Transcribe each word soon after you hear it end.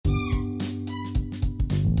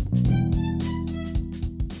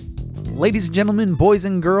Ladies and gentlemen, boys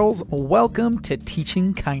and girls, welcome to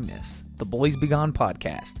Teaching Kindness, the Bullies Be Gone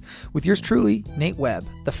podcast, with yours truly, Nate Webb,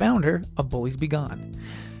 the founder of Bullies Be Gone.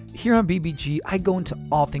 Here on BBG, I go into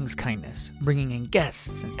all things kindness, bringing in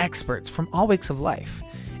guests and experts from all walks of life.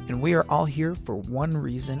 And we are all here for one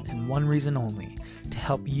reason and one reason only, to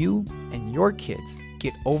help you and your kids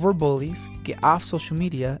get over bullies, get off social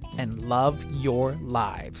media, and love your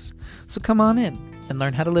lives. So come on in and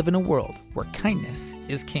learn how to live in a world where kindness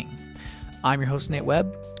is king. I'm your host, Nate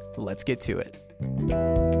Webb. Let's get to it.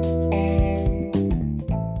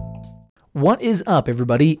 What is up,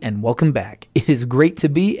 everybody, and welcome back. It is great to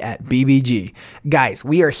be at BBG. Guys,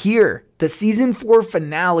 we are here. The season 4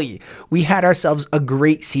 finale. We had ourselves a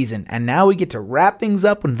great season, and now we get to wrap things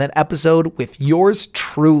up with that episode with yours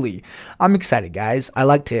truly. I'm excited, guys. I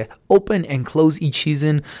like to open and close each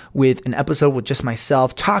season with an episode with just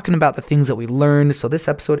myself, talking about the things that we learned. So this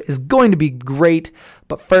episode is going to be great,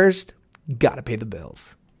 but first, gotta pay the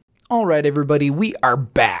bills. All right, everybody, we are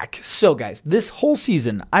back. So, guys, this whole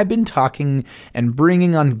season, I've been talking and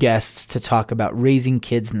bringing on guests to talk about raising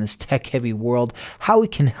kids in this tech-heavy world, how we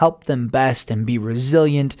can help them best and be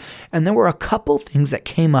resilient. And there were a couple things that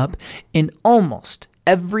came up in almost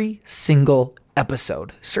every single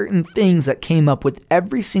episode, certain things that came up with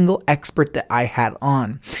every single expert that I had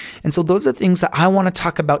on. And so those are things that I want to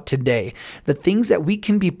talk about today, the things that we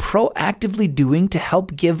can be proactively doing to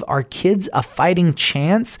help give our kids a fighting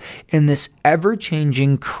chance in this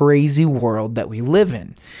ever-changing, crazy world that we live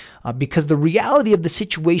in. Because the reality of the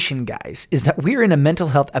situation, guys, is that we're in a mental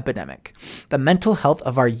health epidemic. The mental health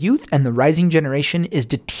of our youth and the rising generation is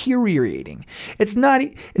deteriorating. It's not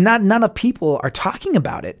enough people are talking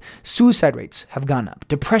about it. Suicide rates have gone up.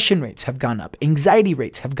 Depression rates have gone up. Anxiety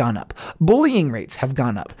rates have gone up. Bullying rates have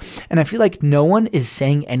gone up. And I feel like no one is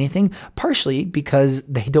saying anything, partially because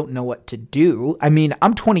they don't know what to do. I mean,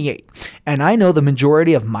 I'm 28, and I know the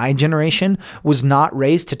majority of my generation was not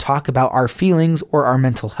raised to talk about our feelings or our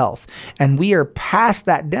mental health. And we are past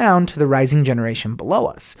that down to the rising generation below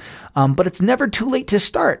us. But it's never too late to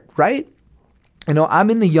start, right? You know, I'm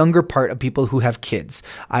in the younger part of people who have kids.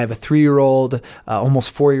 I have a 3-year-old,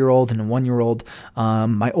 almost 4-year-old, and a 1-year-old.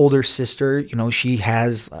 My older sister, she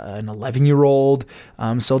has an 11-year-old.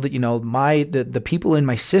 So that, the people in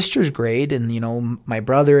my sister's grade and, my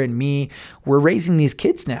brother and me, we're raising these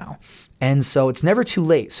kids now. And so it's never too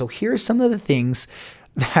late. So here are some of the things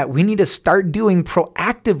that we need to start doing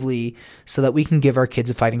proactively so that we can give our kids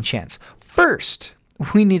a fighting chance. First,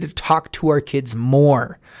 we need to talk to our kids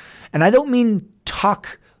more. And I don't mean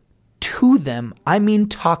talk to them. I mean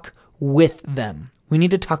talk with them. We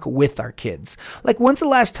need to talk with our kids. Like, when's the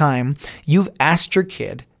last time you've asked your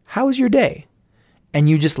kid, how was your day? And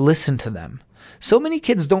you just listen to them. So many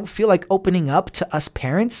kids don't feel like opening up to us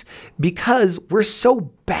parents because we're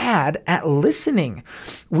so bad at listening.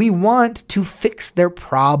 We want to fix their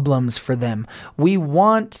problems for them. We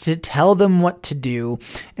want to tell them what to do.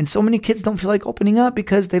 And so many kids don't feel like opening up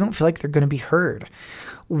because they don't feel like they're going to be heard.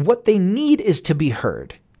 What they need is to be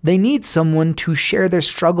heard. They need someone to share their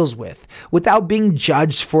struggles with without being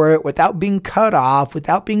judged for it, without being cut off,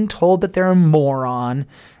 without being told that they're a moron.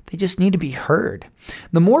 They just need to be heard.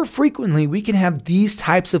 The more frequently we can have these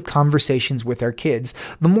types of conversations with our kids,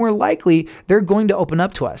 the more likely they're going to open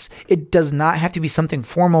up to us. It does not have to be something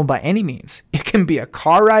formal by any means. It can be a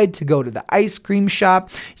car ride to go to the ice cream shop.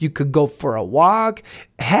 You could go for a walk.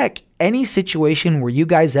 Heck, any situation where you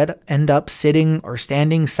guys end up sitting or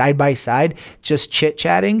standing side by side, just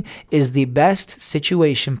chit-chatting, is the best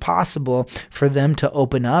situation possible for them to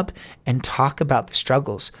open up and talk about the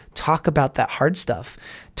struggles, talk about that hard stuff,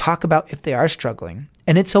 talk about if they are struggling.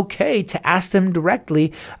 And it's okay to ask them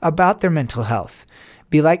directly about their mental health.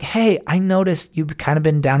 Be like, hey, I noticed you've kind of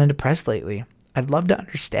been down and depressed lately. I'd love to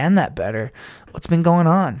understand that better. What's been going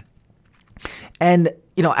on? And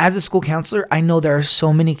as a school counselor, I know there are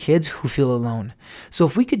so many kids who feel alone. So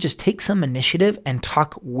if we could just take some initiative and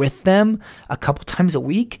talk with them a couple times a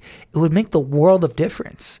week, it would make the world of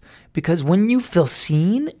difference. Because when you feel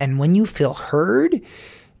seen and when you feel heard,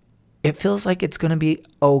 it feels like it's going to be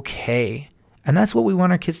okay. And that's what we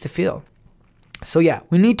want our kids to feel. So yeah,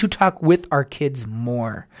 we need to talk with our kids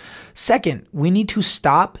more. Second, we need to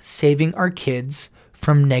stop saving our kids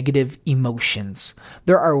from negative emotions.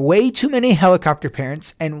 There are way too many helicopter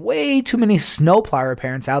parents and way too many snowplower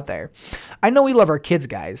parents out there. I know we love our kids,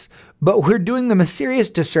 guys, but we're doing them a serious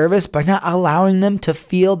disservice by not allowing them to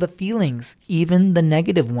feel the feelings, even the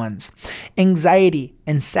negative ones. Anxiety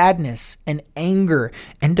and sadness and anger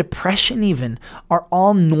and depression even are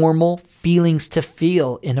all normal feelings to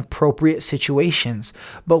feel in appropriate situations.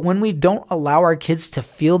 But when we don't allow our kids to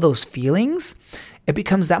feel those feelings, it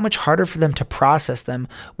becomes that much harder for them to process them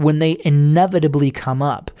when they inevitably come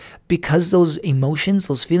up, because those emotions,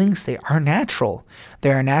 those feelings, they are natural.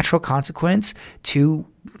 They're a natural consequence to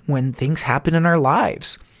when things happen in our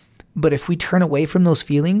lives. But if we turn away from those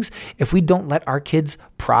feelings, if we don't let our kids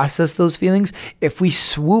process those feelings, if we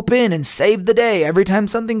swoop in and save the day every time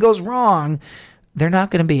something goes wrong, they're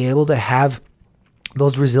not going to be able to have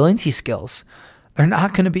those resiliency skills. They're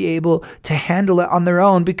not going to be able to handle it on their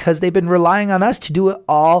own because they've been relying on us to do it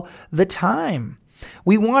all the time.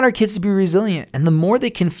 We want our kids to be resilient, and the more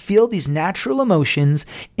they can feel these natural emotions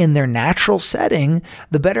in their natural setting,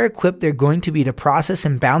 the better equipped they're going to be to process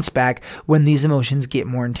and bounce back when these emotions get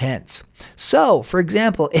more intense. So, for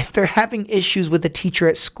example, if they're having issues with a teacher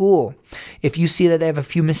at school, if you see that they have a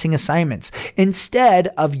few missing assignments, instead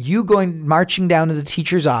of you marching down to the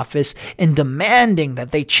teacher's office and demanding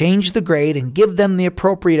that they change the grade and give them the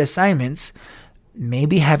appropriate assignments,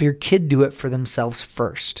 maybe have your kid do it for themselves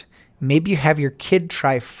first. Maybe you have your kid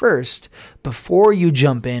try first before you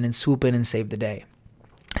jump in and swoop in and save the day.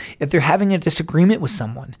 If they're having a disagreement with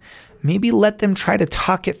someone, maybe let them try to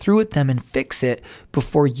talk it through with them and fix it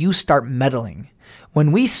before you start meddling.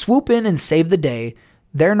 When we swoop in and save the day,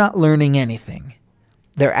 they're not learning anything.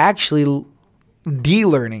 They're actually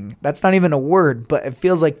de-learning. That's not even a word, but it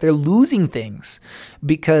feels like they're losing things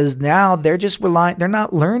because now they're just they're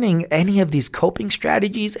not learning any of these coping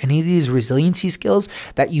strategies, any of these resiliency skills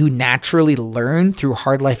that you naturally learn through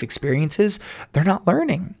hard life experiences. They're not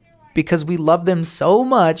learning because we love them so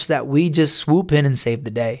much that we just swoop in and save the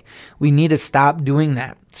day. We need to stop doing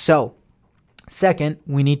that. So, second,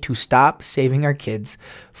 we need to stop saving our kids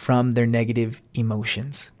from their negative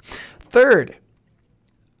emotions. Third,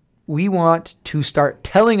 we want to start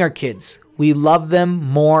telling our kids we love them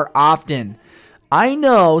more often. I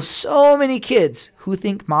know so many kids who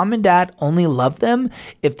think mom and dad only love them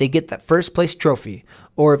if they get that first place trophy,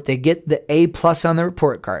 or if they get the A+ on the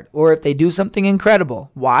report card, or if they do something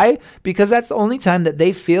incredible. Why? Because that's the only time that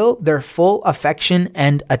they feel their full affection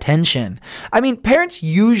and attention. I mean, parents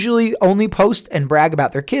usually only post and brag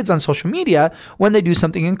about their kids on social media when they do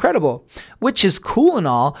something incredible, which is cool and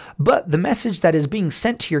all, but the message that is being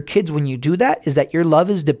sent to your kids when you do that is that your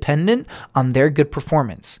love is dependent on their good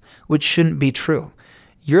performance, which shouldn't be true.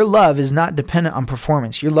 Your love is not dependent on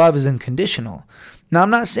performance. Your love is unconditional. Now,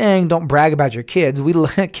 I'm not saying don't brag about your kids.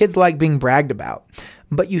 Kids like being bragged about.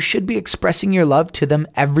 But you should be expressing your love to them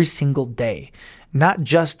every single day, not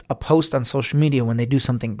just a post on social media when they do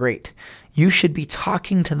something great. You should be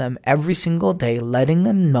talking to them every single day, letting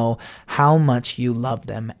them know how much you love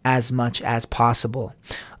them as much as possible.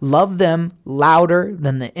 Love them louder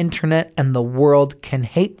than the internet and the world can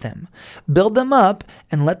hate them. Build them up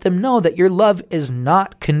and let them know that your love is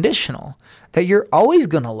not conditional, that you're always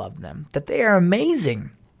going to love them, that they are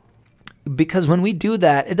amazing. Because when we do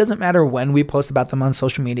that, it doesn't matter when we post about them on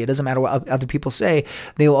social media. It doesn't matter what other people say.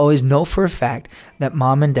 They will always know for a fact that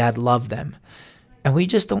mom and dad love them. And we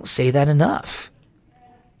just don't say that enough.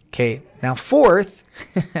 Okay, now fourth,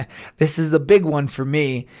 this is the big one for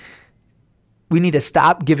me. We need to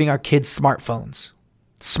stop giving our kids smartphones.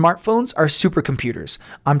 Smartphones are supercomputers.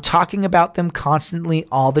 I'm talking about them constantly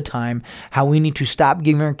all the time, how we need to stop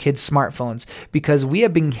giving our kids smartphones because we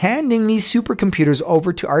have been handing these supercomputers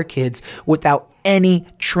over to our kids without any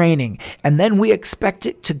training. And then we expect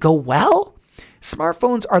it to go well?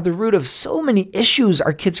 Smartphones are the root of so many issues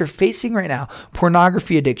our kids are facing right now.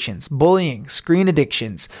 Pornography addictions, bullying, screen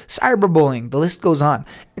addictions, cyberbullying, the list goes on.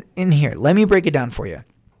 In here, let me break it down for you.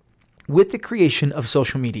 With the creation of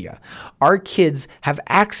social media, our kids have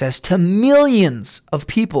access to millions of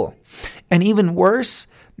people. And even worse,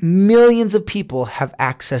 millions of people have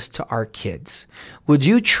access to our kids. Would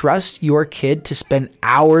you trust your kid to spend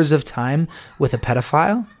hours of time with a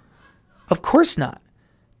pedophile? Of course not.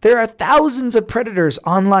 There are thousands of predators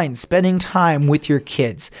online spending time with your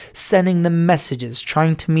kids, sending them messages,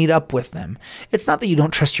 trying to meet up with them. It's not that you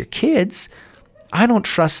don't trust your kids. I don't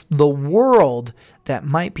trust the world that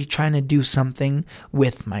might be trying to do something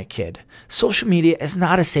with my kid. Social media is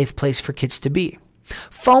not a safe place for kids to be.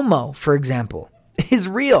 FOMO, for example, is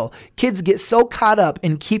real. Kids get so caught up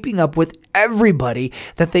in keeping up with everybody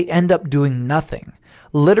that they end up doing nothing.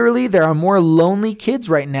 Literally, there are more lonely kids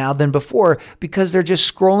right now than before because they're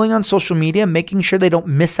just scrolling on social media, making sure they don't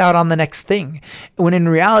miss out on the next thing. When in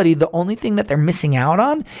reality, the only thing that they're missing out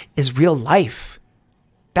on is real life.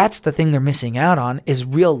 That's the thing they're missing out on, is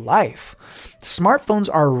real life. Smartphones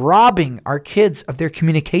are robbing our kids of their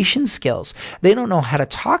communication skills. They don't know how to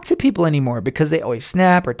talk to people anymore because they always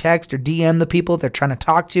snap or text or DM the people they're trying to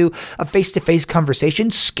talk to. A face-to-face conversation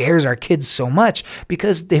scares our kids so much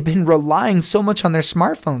because they've been relying so much on their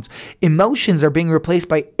smartphones. Emotions are being replaced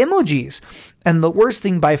by emojis. And the worst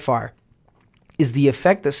thing by far is the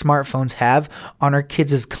effect that smartphones have on our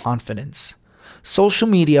kids' confidence. Social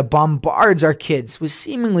media bombards our kids with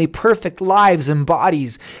seemingly perfect lives and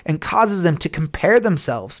bodies and causes them to compare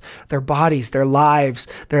themselves, their bodies, their lives,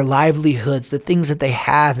 their livelihoods, the things that they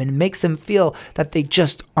have, and makes them feel that they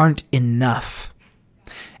just aren't enough.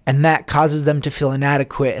 And that causes them to feel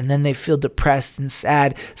inadequate, and then they feel depressed and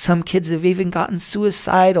sad. Some kids have even gotten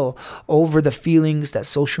suicidal over the feelings that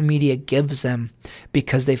social media gives them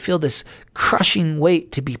because they feel this crushing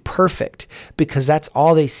weight to be perfect, because that's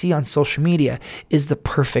all they see on social media is the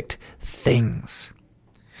perfect things.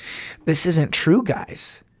 This isn't true,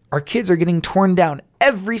 guys. Our kids are getting torn down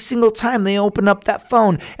every single time they open up that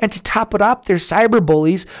phone. And to top it up, there's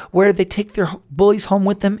cyberbullies where they take their bullies home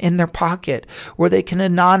with them in their pocket, where they can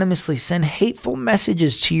anonymously send hateful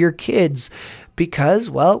messages to your kids because,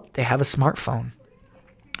 well, they have a smartphone.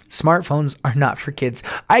 Smartphones are not for kids.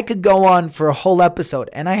 I could go on for a whole episode,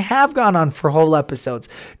 and I have gone on for whole episodes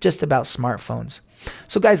just about smartphones.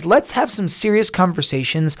 So guys, let's have some serious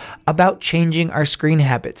conversations about changing our screen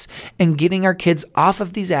habits and getting our kids off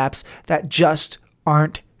of these apps that just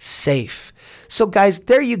aren't safe. So guys,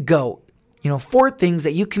 there you go. 4 things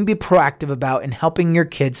that you can be proactive about in helping your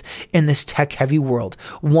kids in this tech-heavy world.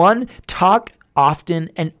 1, talk often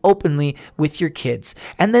and openly with your kids,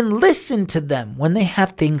 and then listen to them when they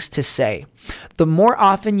have things to say. The more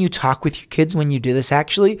often you talk with your kids when you do this,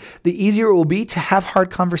 actually, the easier it will be to have hard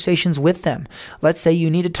conversations with them. Let's say you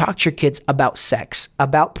need to talk to your kids about sex,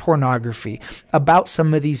 about pornography, about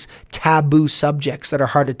some of these taboo subjects that are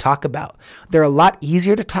hard to talk about. They're a lot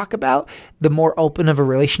easier to talk about the more open of a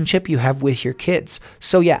relationship you have with your kids.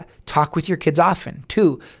 So yeah, talk with your kids often.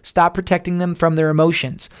 2, stop protecting them from their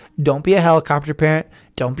emotions. Don't be a helicopter parent.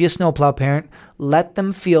 Don't be a snowplow parent. Let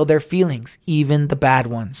them feel their feelings, even the bad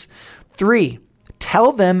ones. 3,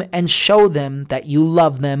 tell them and show them that you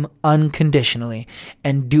love them unconditionally,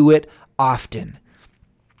 and do it often.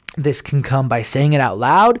 This can come by saying it out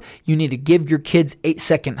loud. You need to give your kids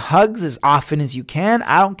 8-second hugs as often as you can.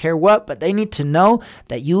 I don't care what, but they need to know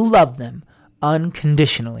that you love them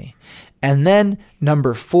unconditionally. And then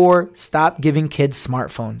number 4, stop giving kids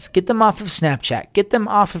smartphones. Get them off of Snapchat. Get them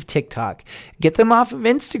off of TikTok. Get them off of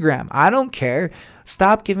Instagram. I don't care.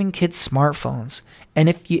 Stop giving kids smartphones. And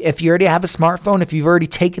if you already have a smartphone, if you've already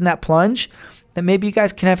taken that plunge, then maybe you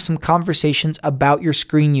guys can have some conversations about your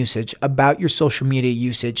screen usage, about your social media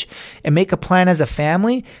usage, and make a plan as a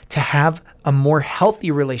family to have a more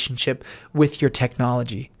healthy relationship with your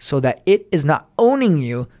technology so that it is not owning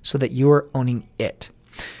you, so that you are owning it.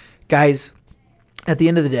 Guys, at the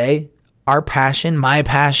end of the day, our passion, my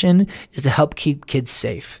passion, is to help keep kids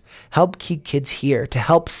safe, help keep kids here, to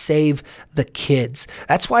help save the kids.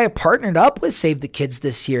 That's why I partnered up with Save the Kids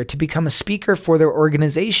this year to become a speaker for their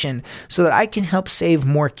organization so that I can help save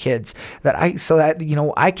more kids, so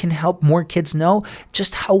that I can help more kids know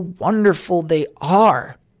just how wonderful they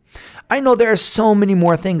are. I know there are so many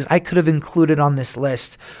more things I could have included on this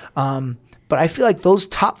list, but I feel like those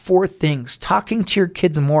top 4 things, talking to your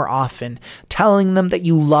kids more often, telling them that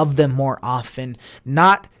you love them more often,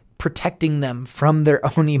 not protecting them from their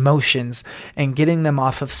own emotions, and getting them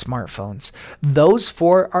off of smartphones. Those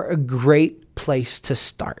 4 are a great place to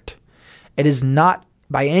start. It is not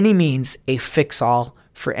by any means a fix-all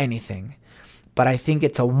for anything, but I think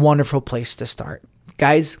it's a wonderful place to start.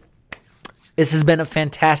 Guys, this has been a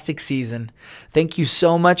fantastic season. Thank you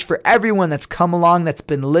so much for everyone that's come along, that's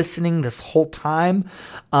been listening this whole time.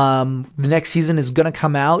 The next season is going to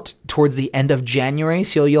come out towards the end of January,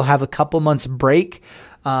 so you'll have a couple months break.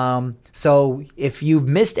 So if you've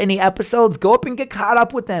missed any episodes, go up and get caught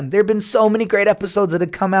up with them. There have been so many great episodes that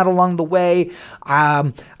have come out along the way.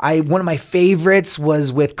 One of my favorites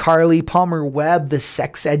was with Carly Palmer Webb, the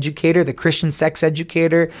sex educator, the Christian sex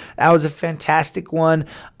educator. That was a fantastic one.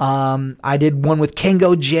 I did one with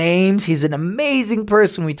Kengo James. He's an amazing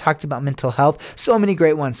person. We talked about mental health. So many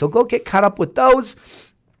great ones. So go get caught up with those.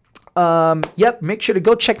 Make sure to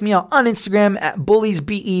go check me out on Instagram at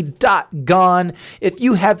bulliesbe.gone. If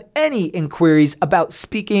you have any inquiries about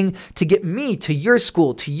speaking to get me to your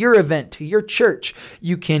school, to your event, to your church,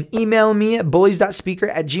 you can email me at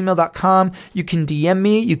bullies.speaker@gmail.com. You can DM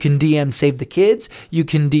me. You can DM Save the Kids. You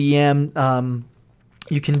can DM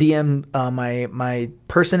You can DM my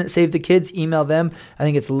person at Save the Kids. Email them. I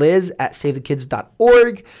think it's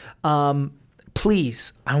liz@savethekids.org.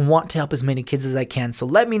 Please, I want to help as many kids as I can. So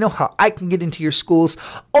let me know how I can get into your schools.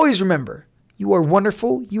 Always remember, you are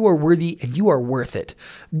wonderful, you are worthy, and you are worth it.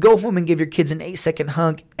 Go home and give your kids an 8-second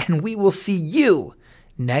hug, and we will see you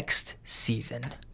next season.